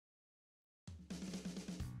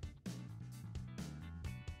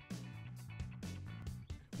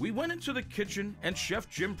we went into the kitchen and Chef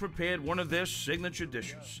Jim prepared one of their signature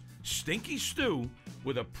dishes, Stinky Stew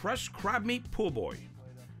with a pressed crab meat po' boy.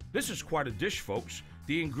 This is quite a dish, folks.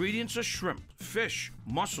 The ingredients are shrimp, fish,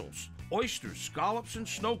 mussels, oysters, scallops, and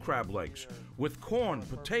snow crab legs, with corn,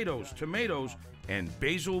 potatoes, tomatoes, and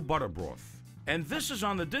basil butter broth. And this is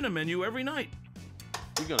on the dinner menu every night.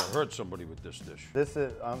 You're gonna hurt somebody with this dish. This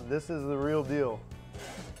is the real deal.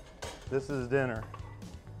 This is dinner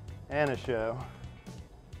and a show.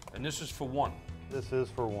 And this is for one. This is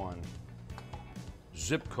for one.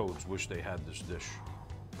 Zip codes wish they had this dish.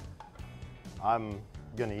 I'm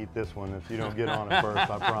gonna eat this one if you don't get on it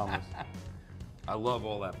first, I promise. I love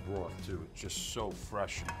all that broth too. It's just so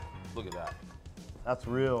fresh. Look at that. That's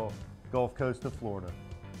real Gulf Coast of Florida.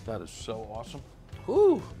 That is so awesome.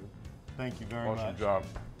 Woo! Thank you very much. Awesome job.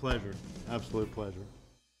 Pleasure. Absolute pleasure.